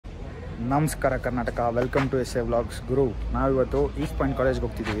ನಮಸ್ಕಾರ Karnataka, welcome to S A vlogs. ಗುರು, ನಾವಿವತ್ತು East point ಕಾಲೇಜ್ಗೆ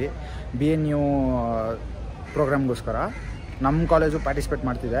ಹೋಗ್ತಿದ್ದೀವಿ. BNU ಪ್ರೋಗ್ರಾಮ್ಗೋಸ್ಕರ. ನಮ್ಮ ಕಾಲೇಜು ಪಾರ್ಟಿಸಿಪೇಟ್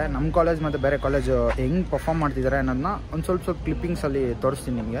ಮಾಡ್ತಿದೆ. ನಮ್ಮ ಕಾಲೇಜ್ ಮತ್ತು ಬೇರೆ ಕಾಲೇಜು ಹೆಂಗೆ ಪರ್ಫಾರ್ಮ್ ಮಾಡ್ತಿದ್ದಾರೆ ಅನ್ನೋದನ್ನ ಒಂದು ಸ್ವಲ್ಪ ಕ್ಲಿಪ್ಪಿಂಗ್ಸಲ್ಲಿ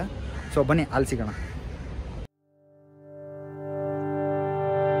ತೋರಿಸ್ತೀನಿ ನಿಮಗೆ. ಸೊ ಬನ್ನಿ, ಅಲ್ಲಿ ಸಿಗೋಣ.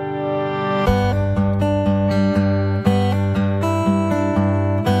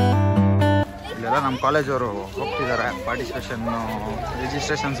 ನಮ್ಮ ಕಾಲೇಜವರು ಹೋಗ್ತಿದ್ದಾರೆ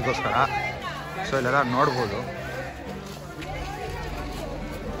ರಿಜಿಸ್ಟ್ರೇಷನ್ಸ್ಗೋಸ್ಕರ. ಸೊ ಇಲ್ಲೆಲ್ಲ ನೋಡ್ಬೋದು,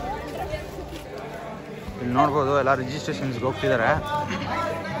 ಎಲ್ಲ ರಿಜಿಸ್ಟ್ರೇಷನ್ಸ್ಗೆ ಹೋಗ್ತಿದ್ದಾರೆ.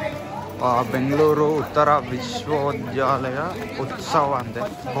 ಬೆಂಗಳೂರು ಉತ್ತರ ವಿಶ್ವವಿದ್ಯಾಲಯ ಉತ್ಸವ ಅಂತ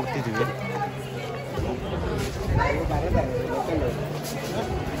ಹೋಗ್ತಿದ್ದೀವಿ.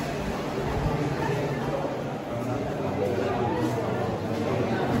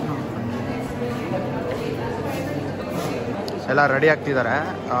 ಎಲ್ಲ ರೆಡಿ ಆಗ್ತಿದ್ದಾರೆ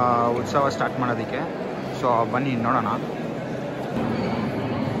ಉತ್ಸವ ಸ್ಟಾರ್ಟ್ ಮಾಡೋದಕ್ಕೆ. ಸೊ ಬನ್ನಿ ನೋಡೋಣ.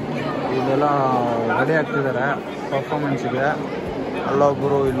 ಇಲ್ಲೆಲ್ಲ ರೆಡಿ ಆಗ್ತಿದ್ದಾರೆ ಪರ್ಫಾರ್ಮೆನ್ಸಿಗೆ.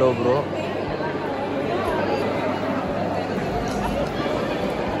 ಅಲ್ಲೊಬ್ಬರು ಇಲ್ಲೊಬ್ಬರು.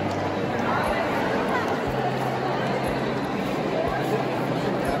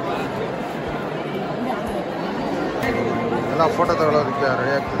 ಎಲ್ಲ ಫೋಟೋ ತಗೊಳ್ಳೋದಕ್ಕೆ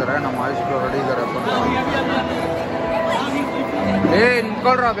ರೆಡಿ ಆಗ್ತಿದ್ದಾರೆ. ನಮ್ಮ ಆಯುಷ್ಗಳು ರೆಡಿ ಇದ್ದಾರೆ.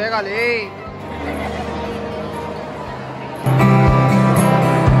 ನಿಂತ್ಕೊಳ್ರ ಬೇಗ ಅಲ್ಲಿ.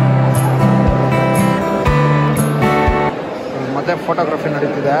 ಮತ್ತೆ ಫೋಟೋಗ್ರಫಿ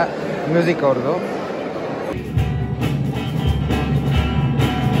ನಡೀತಿದೆ, ಮ್ಯೂಸಿಕ್ ಅವ್ರದ್ದು.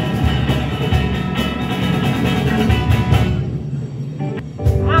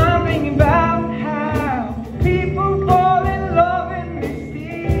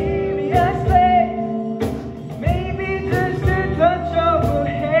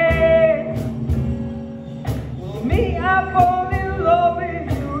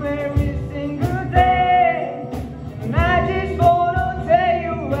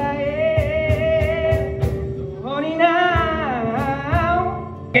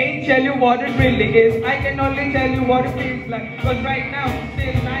 Tell you what it really is. I can only tell you what it feels like. Cause right now I'm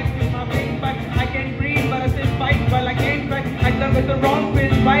still nice with my wings back. I can breathe but I still fight while I can't crack. I done with the wrong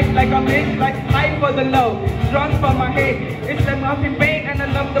feels right like I'm rich, like high for the low, drunk for my head. It's the muffin pain and I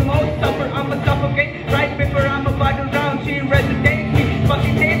love the most. Suffer, I'ma suffocate right before I'm about to drown. She resonates me,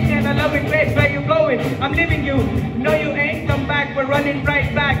 fucking hates me and I love it great. Where you going? I'm leaving you. No you ain't come back. We're running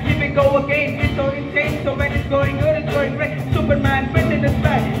right back. Here we go again. It's so insane. So when it's going good, it's going great. Superman, print in the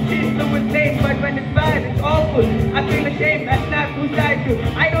sky. She's Louis Lane, but when it's bad, it's awful. I feel ashamed. I snap who's that to?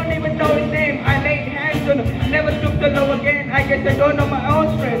 I don't even know his name. I laid hands on him. Never took the low again. I guess I don't know my own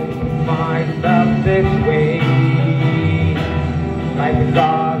strength. My love this way. Life is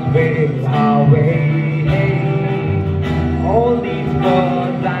ours, with our way. All these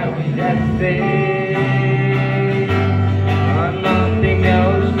words I will just say. Nothing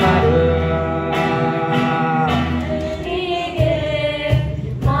else matters.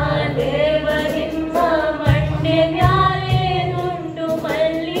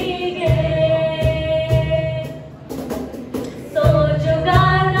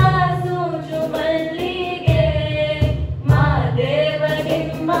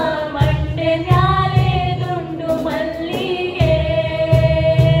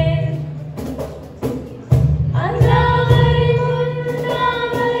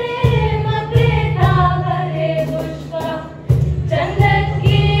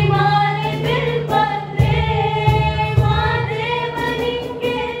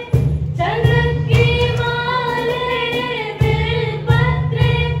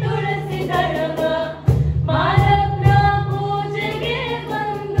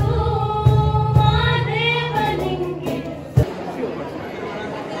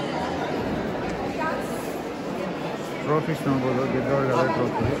 Trophies ನೋಡ್ಬೋದು.